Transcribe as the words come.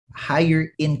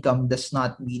higher income does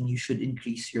not mean you should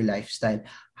increase your lifestyle.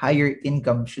 Higher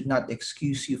income should not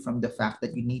excuse you from the fact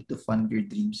that you need to fund your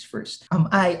dreams first.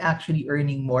 Am I actually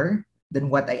earning more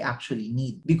than what I actually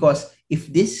need? Because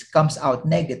if this comes out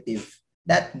negative,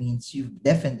 that means you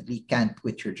definitely can't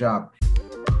quit your job.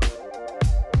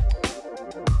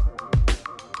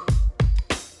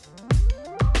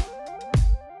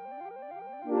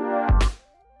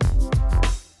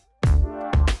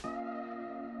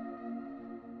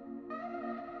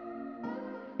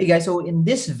 Hey guys, so in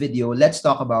this video, let's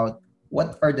talk about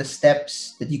what are the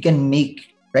steps that you can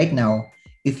make right now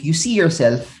if you see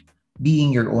yourself being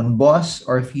your own boss,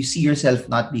 or if you see yourself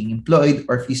not being employed,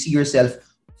 or if you see yourself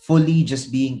fully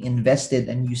just being invested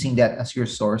and using that as your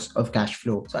source of cash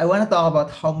flow. So I want to talk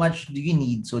about how much do you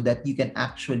need so that you can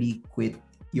actually quit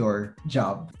your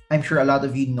job. I'm sure a lot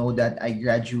of you know that I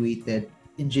graduated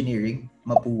engineering,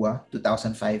 Mapua,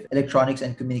 2005, electronics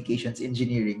and communications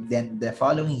engineering. Then the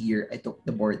following year, I took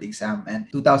the board exam, and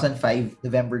 2005,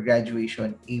 November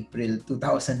graduation, April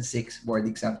 2006 board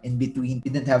exam. In between,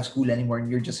 you didn't have school anymore and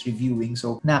you're just reviewing.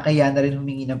 So nakaya na rin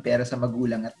humingi ng pera sa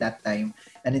magulang at that time.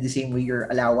 And in the same way, your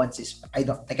allowance is, I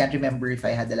can't remember if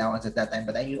I had allowance at that time,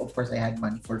 but I knew, of course, I had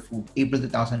money for food. April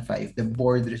 2005, the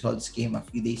board results came a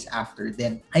few days after.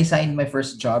 Then I signed my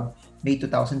first job, May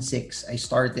 2006. I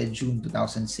started June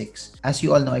 2006. As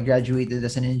you all know, I graduated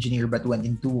as an engineer but went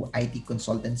into IT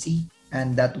consultancy.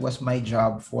 And that was my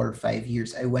job for 5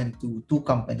 years. I went to 2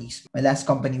 companies. My last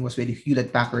company was with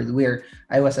Hewlett-Packard, where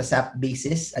I was a SAP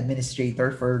basis administrator.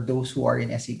 For those who are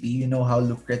in SAP, you know how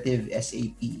lucrative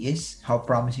SAP is, how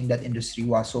promising that industry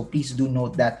was. So please do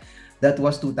note that that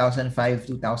was 2005,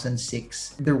 2006.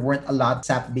 There weren't a lot of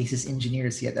SAP basis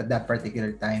engineers yet at that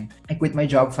particular time. I quit my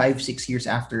job 5-6 years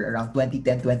after, around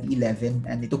 2010, 2011.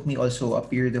 And it took me also a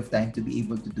period of time to be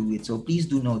able to do it. So please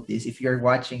do note this. If you're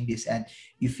watching this and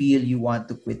you feel you want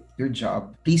to quit your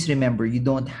job, please remember you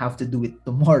don't have to do it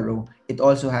tomorrow. It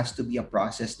also has to be a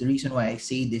process. The reason why I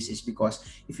say this is because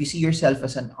if you see yourself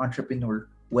as an entrepreneur,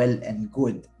 well and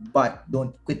good, but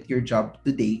don't quit your job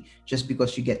today just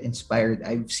because you get inspired.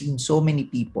 I've seen so many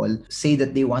people say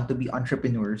that they want to be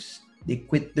entrepreneurs. They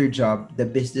quit their job, the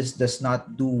business does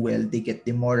not do well, they get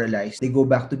demoralized, they go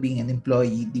back to being an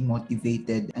employee,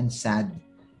 demotivated and sad.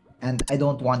 And I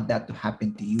don't want that to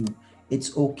happen to you.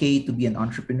 It's okay to be an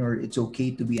entrepreneur. It's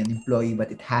okay to be an employee,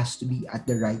 but it has to be at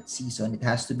the right season. It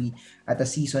has to be at a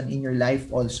season in your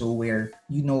life also where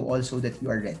you know also that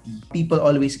you are ready. People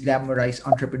always glamorize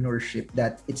entrepreneurship,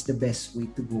 that it's the best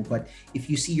way to go. But if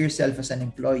you see yourself as an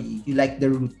employee, you like the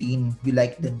routine, you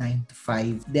like the 9 to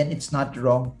 5, then it's not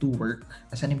wrong to work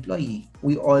as an employee.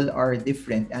 We all are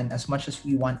different. And as much as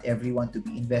we want everyone to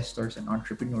be investors and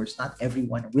entrepreneurs, not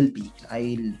everyone will be.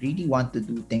 I really want to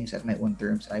do things at my own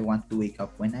terms. I want to wake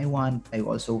up when I want. I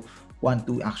also want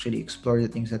to actually explore the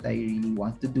things that I really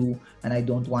want to do, and I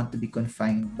don't want to be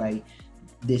confined by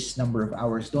this number of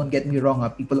hours. Don't get me wrong,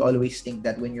 people always think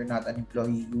that when you're not an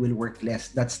employee, you will work less.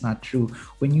 That's not true.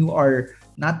 When you are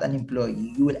not an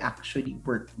employee, you will actually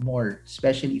work more,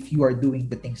 especially if you are doing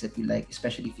the things that you like,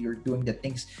 especially if you're doing the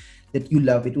things that you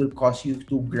love. It will cause you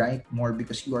to grind more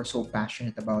because you are so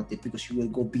passionate about it, because you will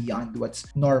go beyond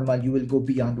what's normal, you will go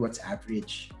beyond what's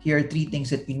average. Here are 3 things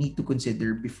that you need to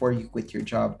consider before you quit your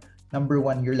job. Number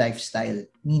 1, your lifestyle,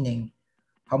 meaning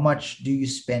how much do you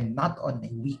spend not on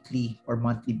a weekly or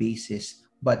monthly basis,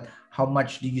 but how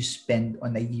much do you spend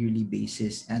on a yearly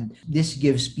basis? And this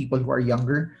gives people who are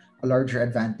younger a larger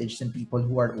advantage than people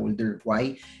who are older.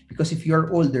 Why? Because if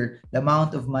you're older, the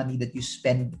amount of money that you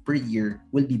spend per year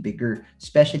will be bigger,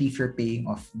 especially if you're paying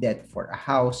off debt for a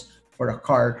house, for a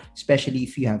car, especially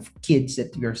if you have kids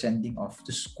that you're sending off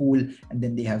to school and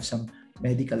then they have some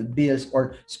medical bills,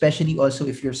 or especially also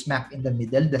if you're smack in the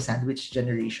middle, the sandwich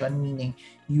generation, meaning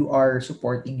you are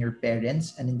supporting your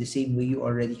parents, and in the same way you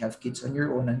already have kids on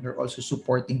your own and you're also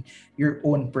supporting your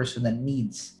own personal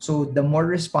needs. So the more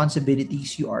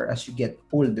responsibilities you are as you get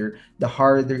older, the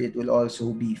harder it will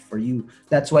also be for you.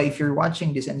 That's why if you're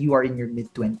watching this and you are in your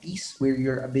mid-20s, where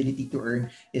your ability to earn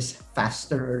is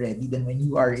faster already than when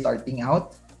you are starting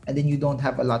out, and then you don't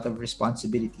have a lot of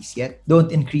responsibilities yet,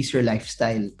 don't increase your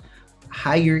lifestyle.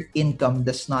 Higher income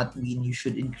does not mean you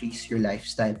should increase your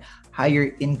lifestyle.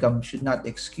 Higher income should not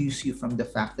excuse you from the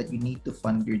fact that you need to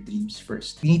fund your dreams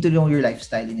first. You need to know your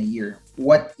lifestyle in a year.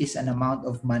 What is an amount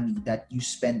of money that you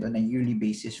spend on a yearly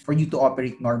basis for you to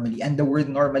operate normally? And the word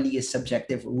normally is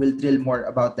subjective. We'll drill more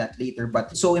about that later.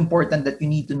 But it's so important that you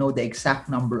need to know the exact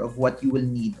number of what you will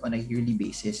need on a yearly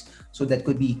basis. So that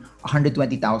could be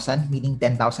 120,000, meaning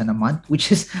 10,000 a month,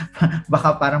 which is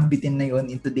baka parang bitin na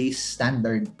yun in today's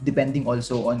standard, depending depending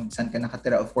also on saan ka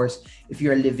nakatira. Of course, if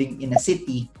you're living in a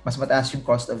city, mas mataas yung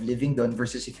cost of living doon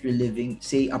versus if you're living,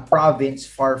 say, a province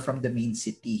far from the main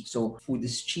city. So food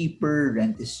is cheaper,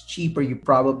 rent is cheaper, you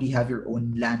probably have your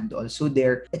own land also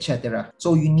there, etc.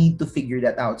 So you need to figure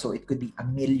that out. So it could be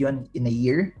 1 million in a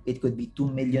year, it could be 2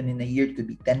 million in a year, it could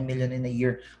be 10 million in a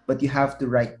year, but you have to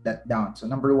write that down. So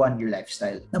number one, your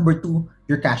lifestyle. Number two,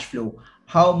 your cash flow.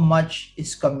 How much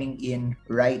is coming in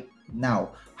right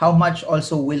now? How much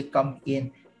also will come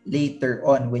in later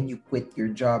on when you quit your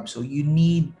job? So you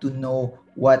need to know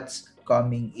what's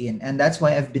coming in. And that's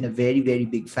why I've been a very, very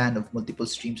big fan of multiple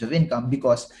streams of income,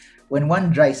 because when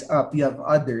one dries up, you have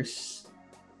others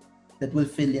that will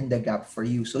fill in the gap for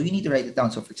you. So you need to write it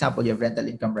down. So for example, you have rental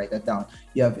income, write that down.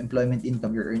 You have employment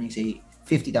income, you're earning, say,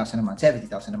 50,000 a month,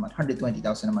 70,000 a month, 120,000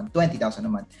 a month, 20,000 a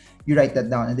month. You write that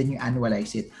down and then you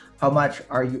annualize it. How much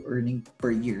are you earning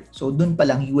per year? So dun pa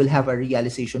lang, you will have a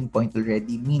realization point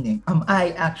already, meaning, am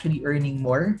I actually earning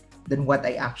more than what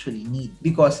I actually need?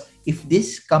 Because if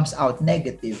this comes out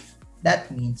negative,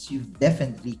 that means you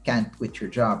definitely can't quit your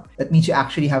job. That means you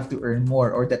actually have to earn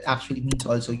more, or that actually means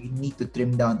also you need to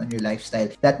trim down on your lifestyle.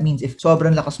 That means if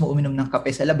sobrang lakas mo uminom ng kape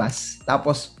sa labas,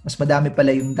 tapos mas madami pala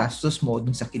yung gastos mo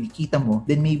dun sa kinikita mo,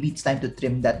 then maybe it's time to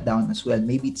trim that down as well.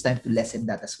 Maybe it's time to lessen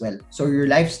that as well. So your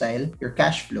lifestyle, your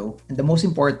cash flow, and the most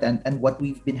important, and what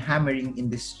we've been hammering in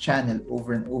this channel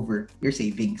over and over, your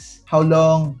savings. How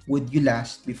long would you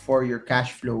last before your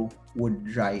cash flow would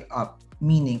dry up?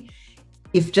 Meaning,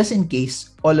 if just in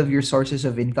case all of your sources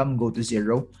of income go to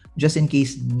zero, just in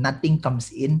case nothing comes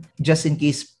in, just in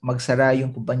case magsara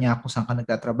yung kumpanya kung saan ka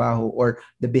nagtatrabaho, or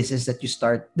the business that you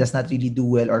start does not really do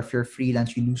well, or if you're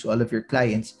freelance, you lose all of your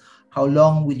clients, how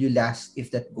long will you last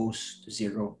if that goes to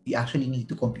zero? You actually need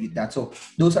to compute that. So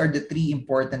those are the three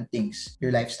important things: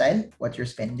 your lifestyle, what you're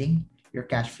spending, your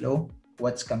cash flow,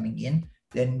 what's coming in,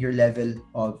 then your level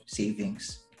of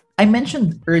savings. I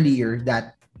mentioned earlier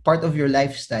that part of your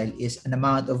lifestyle is an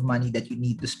amount of money that you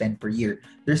need to spend per year.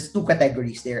 There's two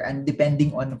categories there, and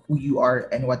depending on who you are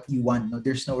and what you want, no,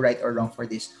 there's no right or wrong for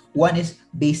this. One is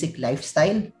basic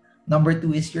lifestyle. Number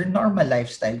two is your normal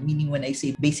lifestyle, meaning when I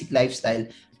say basic lifestyle,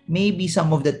 maybe some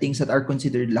of the things that are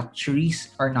considered luxuries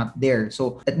are not there.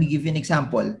 So let me give you an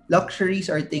example. Luxuries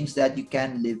are things that you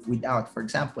can live without. For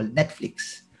example,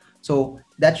 Netflix. So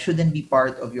that shouldn't be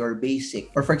part of your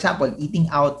basic. Or for example, eating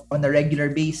out on a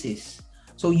regular basis.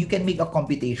 So you can make a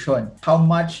computation. How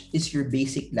much is your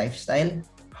basic lifestyle?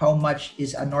 How much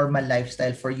is a normal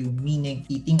lifestyle for you? Meaning,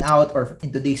 eating out, or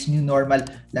in today's new normal,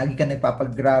 lagi ka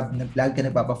nagpapag-Grab, lagi ka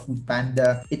nagpapa-Food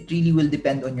Panda. It really will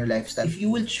depend on your lifestyle. If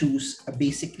you will choose a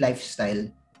basic lifestyle,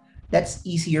 that's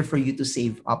easier for you to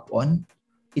save up on.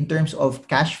 In terms of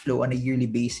cash flow on a yearly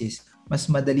basis, mas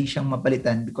madali siyang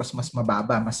mapalitan because mas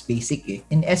mababa, mas basic eh.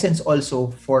 In essence also,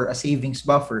 for a savings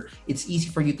buffer, it's easy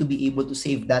for you to be able to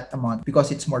save that amount because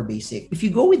it's more basic. If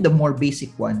you go with the more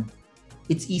basic one,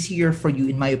 it's easier for you,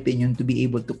 in my opinion, to be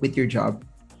able to quit your job.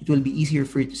 It will be easier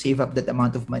for you to save up that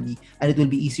amount of money, and it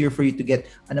will be easier for you to get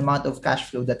an amount of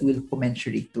cash flow that will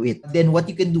commensurate to it. Then what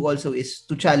you can do also is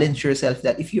to challenge yourself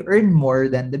that if you earn more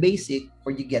than the basic,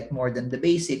 or you get more than the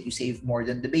basic, you save more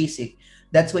than the basic,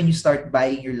 that's when you start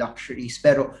buying your luxuries.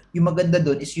 Pero yung maganda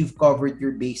dun is you've covered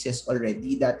your bases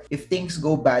already, that if things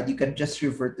go bad, you can just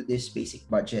revert to this basic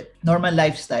budget. Normal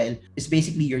lifestyle is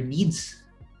basically your needs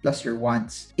plus your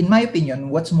wants. In my opinion,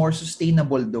 what's more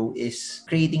sustainable though is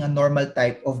creating a normal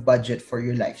type of budget for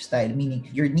your lifestyle, meaning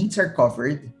your needs are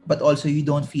covered, but also you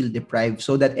don't feel deprived,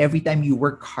 so that every time you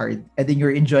work hard and then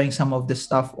you're enjoying some of the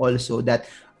stuff also that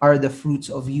are the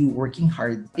fruits of you working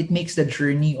hard, it makes the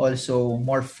journey also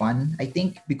more fun, I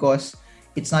think, because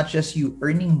it's not just you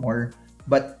earning more,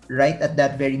 but right at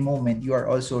that very moment, you are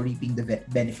also reaping the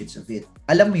benefits of it.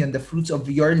 Alam mo yun, the fruits of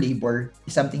your labor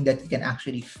is something that you can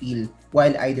actually feel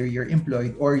while either you're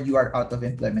employed or you are out of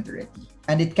employment already.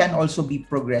 And it can also be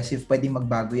progressive, pwede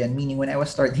magbago yan. Meaning when I was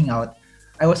starting out,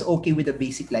 I was okay with a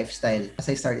basic lifestyle. As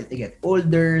I started to get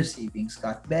older, savings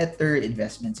got better,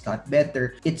 investments got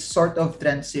better. It's sort of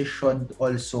transitioned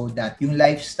also that yung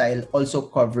lifestyle also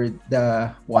covered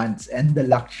the wants and the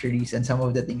luxuries and some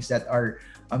of the things that are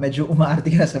medyo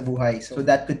umaarte ka sa buhay. So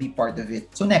that could be part of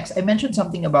it. So next, I mentioned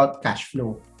something about cash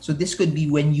flow. So this could be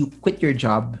when you quit your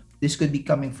job. This could be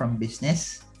coming from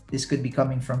business. This could be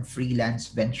coming from freelance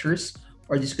ventures,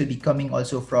 or this could be coming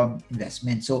also from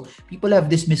investment. So people have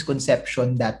this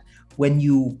misconception that when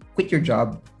you quit your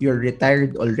job, you're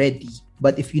retired already.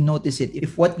 But if you notice it,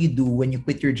 if what you do when you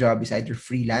quit your job is either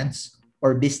freelance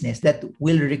or business, that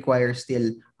will require still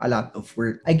a lot of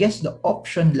work. I guess the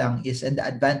option lang is, and the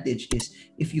advantage is,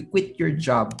 if you quit your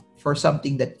job for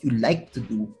something that you like to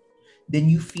do, then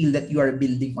you feel that you are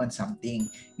building on something.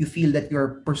 You feel that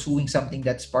you're pursuing something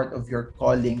that's part of your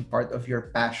calling, part of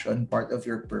your passion, part of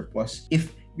your purpose.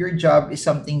 If your job is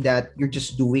something that you're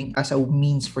just doing as a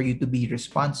means for you to be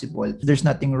responsible, there's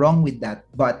nothing wrong with that.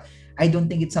 But I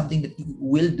don't think it's something that you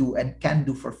will do and can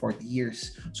do for 40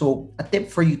 years. So a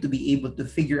tip for you to be able to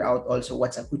figure out also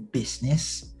what's a good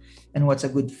business and what's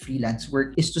a good freelance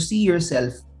work is to see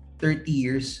yourself 30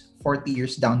 years, 40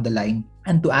 years down the line,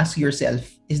 and to ask yourself,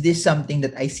 is this something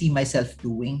that I see myself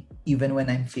doing even when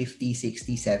I'm 50,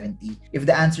 60, 70? If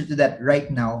the answer to that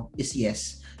right now is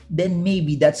yes, then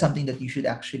maybe that's something that you should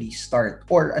actually start.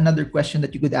 Or another question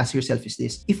that you could ask yourself is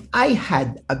this: if I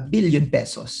had 1 billion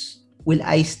pesos, will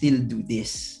I still do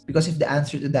this? Because if the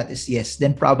answer to that is yes,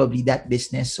 then probably that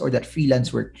business or that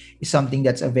freelance work is something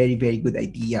that's a very, very good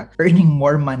idea. Earning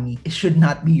more money, it should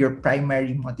not be your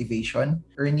primary motivation.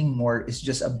 Earning more is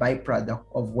just a byproduct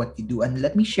of what you do. And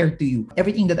let me share to you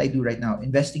everything that I do right now: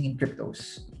 investing in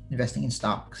cryptos, investing in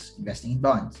stocks, investing in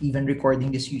bonds, even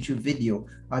recording this YouTube video,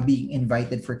 being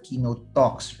invited for keynote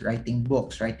talks, writing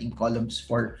books, writing columns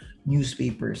for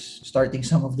newspapers, starting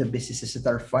some of the businesses that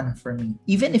are fun for me.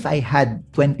 Even if I had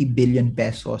 20 billion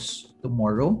pesos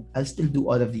tomorrow, I'll still do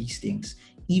all of these things.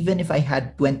 Even if I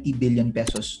had 20 billion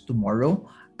pesos tomorrow,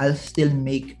 I'll still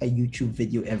make a YouTube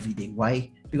video every day. Why?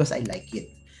 Because I like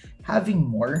it. Having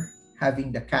more,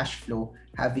 having the cash flow,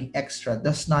 having extra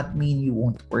does not mean you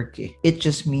won't work it. It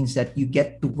just means that you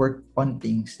get to work on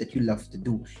things that you love to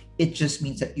do. It just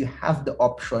means that you have the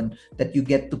option that you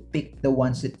get to pick the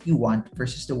ones that you want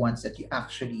versus the ones that you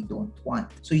actually don't want.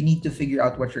 So you need to figure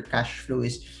out what your cash flow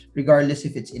is, regardless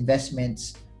if it's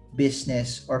investments,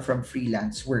 business, or from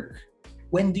freelance work.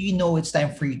 When do you know it's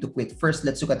time for you to quit? First,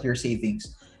 let's look at your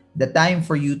savings. The time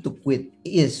for you to quit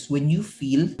is when you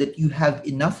feel that you have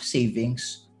enough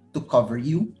savings to cover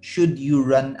you should you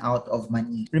run out of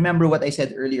money. Remember what I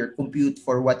said earlier: compute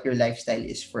for what your lifestyle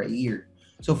is for a year.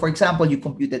 So for example, you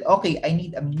computed, okay, I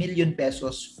need 1 million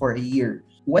pesos for a year.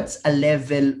 What's a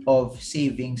level of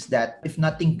savings that if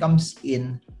nothing comes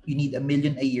in, you need 1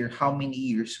 million a year? How many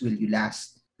years will you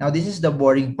last? Now, this is the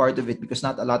boring part of it because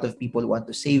not a lot of people want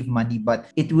to save money, but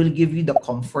it will give you the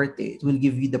comfort. It will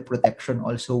give you the protection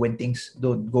also when things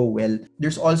don't go well.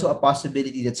 There's also a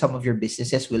possibility that some of your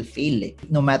businesses will fail.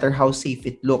 No matter how safe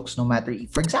it looks, no matter,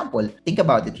 for example, think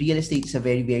about it. Real estate is a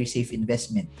very, very safe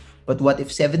investment. But what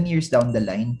if 7 years down the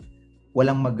line,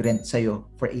 walang mag-rent sa'yo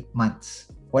for 8 months?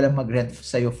 Walang mag-rent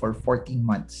sa'yo for 14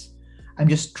 months? I'm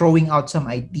just throwing out some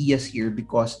ideas here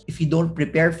because if you don't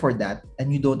prepare for that and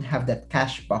you don't have that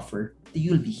cash buffer,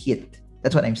 you'll be hit.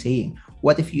 That's what I'm saying.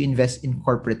 What if you invest in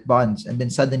corporate bonds and then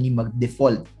suddenly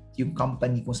mag-default yung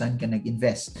company kung saan ka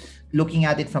nag-invest? Looking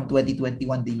at it from 2021,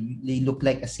 they look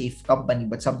like a safe company,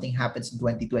 but something happens in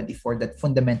 2024 that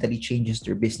fundamentally changes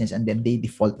their business and then they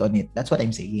default on it. That's what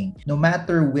I'm saying. No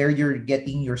matter where you're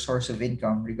getting your source of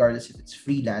income, regardless if it's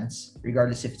freelance,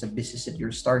 regardless if it's a business that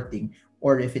you're starting,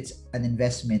 or if it's an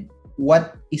investment,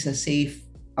 what is a safe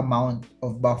amount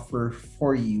of buffer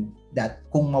for you that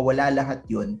kung mawala lahat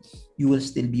yun, you will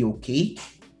still be okay?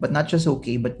 But not just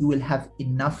okay, but you will have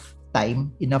enough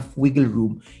time, enough wiggle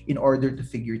room in order to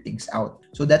figure things out.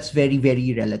 So that's very,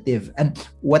 very relative. And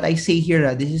what I say here,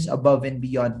 this is above and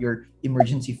beyond your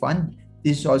emergency fund.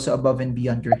 This is also above and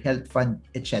beyond your health fund,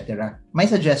 etc. My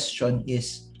suggestion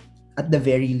is, at the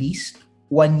very least,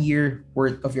 1 year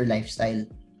worth of your lifestyle.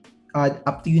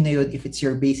 Up to you na yun if it's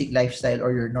your basic lifestyle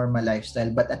or your normal lifestyle,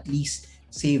 but at least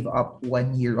save up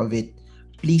 1 year of it.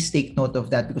 Please take note of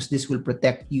that because this will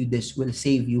protect you, this will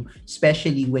save you,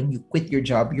 especially when you quit your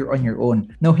job, you're on your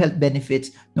own. No health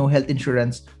benefits, no health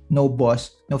insurance, no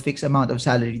boss, no fixed amount of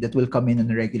salary that will come in on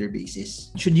a regular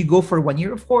basis. Should you go for 1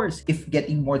 year? Of course. If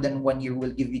getting more than 1 year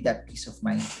will give you that peace of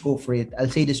mind, go for it. I'll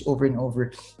say this over and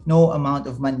over. No amount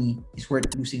of money is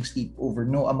worth losing sleep over.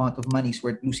 No amount of money is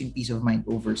worth losing peace of mind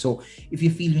over. So if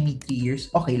you feel you need 3 years,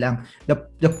 okay lang.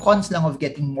 The cons lang of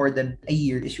getting more than a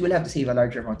year is you will have to save a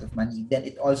larger amount of money. Then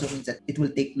it also means that it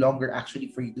will take longer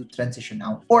actually for you to transition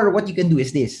out. Or what you can do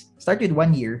is this: start with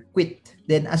 1 year, quit.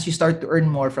 Then as you start to earn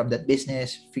more from that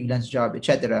business, freelance job,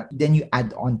 etc., then you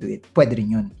add on to it. Pwede rin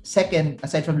yun. Second,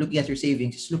 aside from looking at your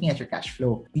savings, is looking at your cash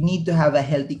flow. You need to have a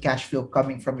healthy cash flow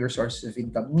coming from your sources of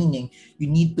income, meaning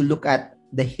you need to look at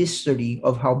the history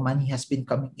of how money has been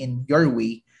coming in your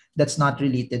way that's not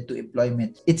related to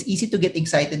employment. It's easy to get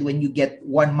excited when you get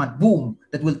 1 month, boom,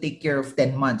 that will take care of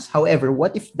 10 months. However,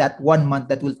 what if that 1 month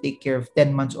that will take care of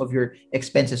 10 months of your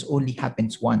expenses only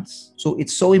happens once? So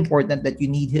it's so important that you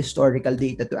need historical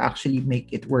data to actually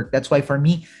make it work. That's why for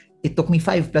me, it took me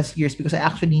 5+ years because I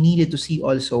actually needed to see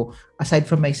also, aside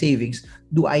from my savings,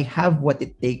 do I have what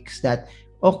it takes that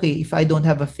okay, if I don't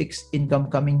have a fixed income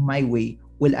coming my way,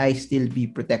 will I still be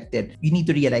protected? You need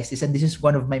to realize this, and this is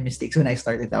one of my mistakes when I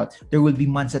started out. There will be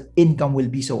months that income will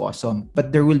be so awesome,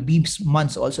 but there will be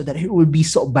months also that it will be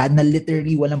so bad na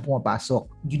literally walang pumapasok.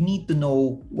 You need to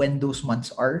know when those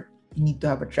months are. You need to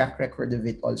have a track record of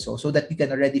it also so that you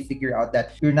can already figure out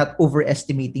that you're not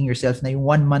overestimating yourself na yung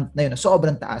 1 month na yun,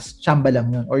 sobrang taas, tsamba lang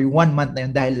yun, or yung 1 month na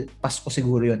yun dahil Pasko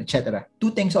siguro yun, etc.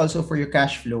 Two things also for your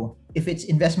cash flow. If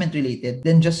it's investment related,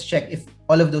 then just check if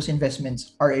all of those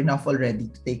investments are enough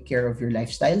already to take care of your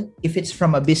lifestyle. If it's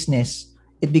from a business,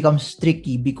 it becomes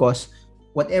tricky because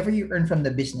whatever you earn from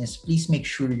the business, please make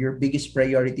sure your biggest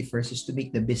priority first is to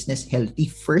make the business healthy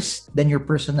first than your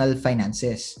personal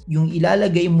finances. Yung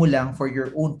ilalagay mo lang for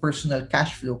your own personal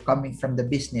cash flow coming from the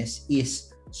business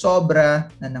is sobra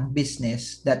na ng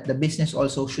business, that the business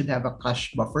also should have a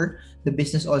cash buffer. The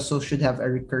business also should have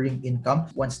a recurring income.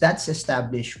 Once that's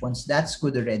established, once that's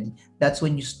good already, that's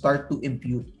when you start to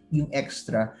impute yung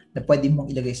extra na pwede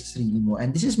mong ilagay sa sarili mo.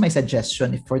 And this is my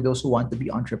suggestion for those who want to be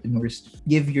entrepreneurs.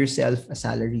 Give yourself a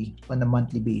salary on a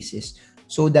monthly basis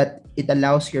so that it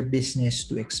allows your business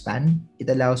to expand,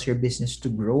 it allows your business to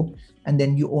grow, and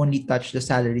then you only touch the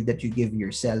salary that you give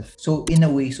yourself. So in a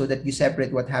way, so that you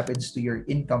separate what happens to your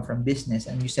income from business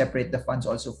and you separate the funds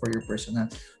also for your personal.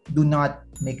 Do not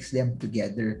mix them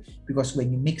together, because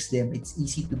when you mix them, it's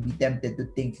easy to be tempted to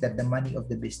think that the money of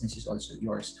the business is also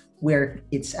yours, where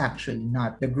it's actually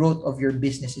not. The growth of your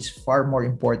business is far more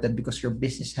important because your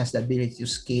business has the ability to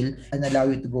scale and allow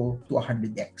you to go to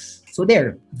 100x. So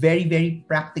there, very, very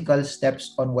practical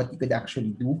steps on what you could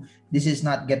actually do. This is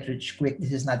not get rich quick.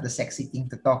 This is not the sexy thing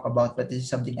to talk about, but this is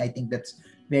something I think that's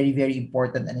very, very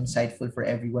important and insightful for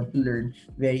everyone to learn.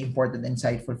 Very important and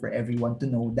insightful for everyone to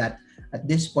know that at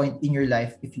this point in your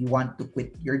life, if you want to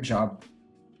quit your job,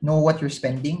 know what you're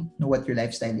spending, know what your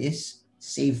lifestyle is,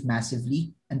 save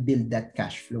massively, and build that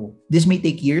cash flow. This may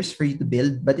take years for you to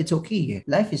build, but it's okay.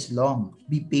 Life is long.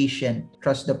 Be patient,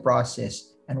 trust the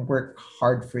process, and work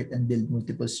hard for it and build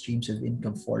multiple streams of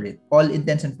income for it. All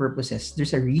intents and purposes,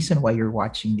 there's a reason why you're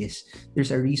watching this.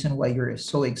 There's a reason why you're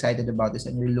so excited about this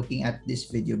and you're looking at this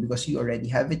video, because you already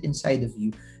have it inside of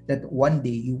you that one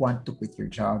day you want to quit your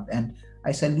job. And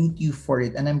I salute you for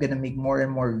it. And I'm going to make more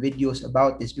and more videos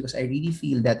about this because I really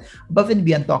feel that above and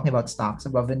beyond talking about stocks,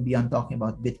 above and beyond talking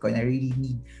about Bitcoin, I really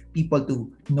need people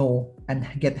to know and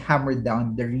get hammered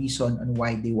down the reason on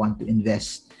why they want to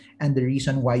invest and the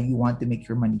reason why you want to make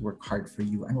your money work hard for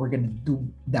you. And we're going to do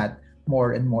that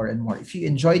more and more and more. If you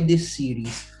enjoyed this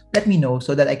series, let me know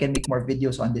so that I can make more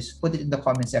videos on this. Put it in the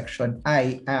comment section.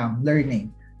 I am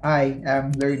learning.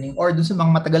 Or dun sa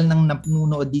mga matagal nang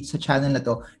nanunood dito sa channel na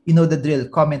to, you know the drill.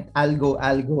 Comment, I'll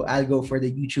go for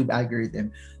the YouTube algorithm.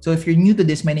 So if you're new to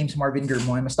this, my name is Marvin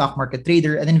Germo. I'm a stock market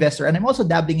trader, an investor, and I'm also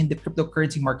dabbling in the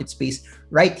cryptocurrency market space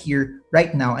right here,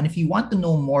 right now. And if you want to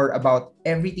know more about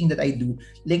everything that I do,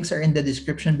 links are in the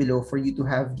description below for you to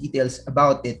have details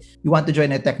about it. You want to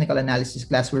join a technical analysis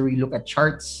class where we look at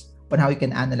charts, on how you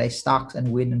can analyze stocks and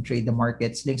win and trade the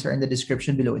markets. Links are in the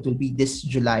description below. It will be this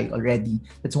July already.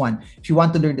 That's one. If you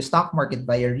want to learn the stock market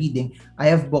via reading, I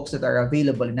have books that are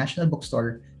available in National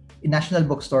Bookstore,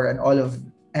 and all of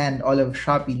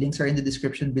Shopee. Links are in the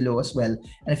description below as well.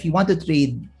 And if you want to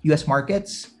trade US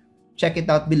markets, check it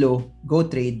out below. Go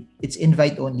trade. It's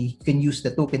invite only. You can use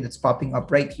the token that's popping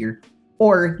up right here.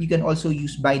 Or you can also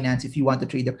use Binance if you want to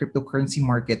trade the cryptocurrency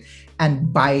market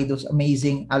and buy those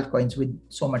amazing altcoins with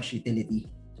so much utility.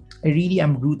 I really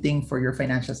am rooting for your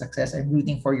financial success. I'm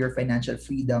rooting for your financial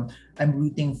freedom. I'm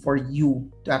rooting for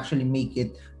you to actually make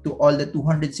it to all the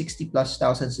 260 plus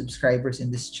thousand subscribers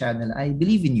in this channel. I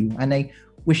believe in you and I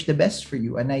wish the best for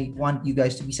you. And I want you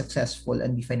guys to be successful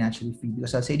and be financially free,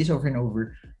 because I'll say this over and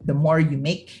over. The more you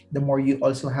make, the more you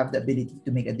also have the ability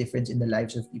to make a difference in the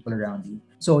lives of people around you.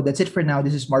 So that's it for now.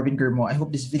 This is Marvin Germo. I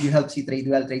hope this video helps you trade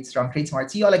well, trade strong, trade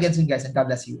smart. See you all again soon, guys, and God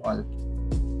bless you all.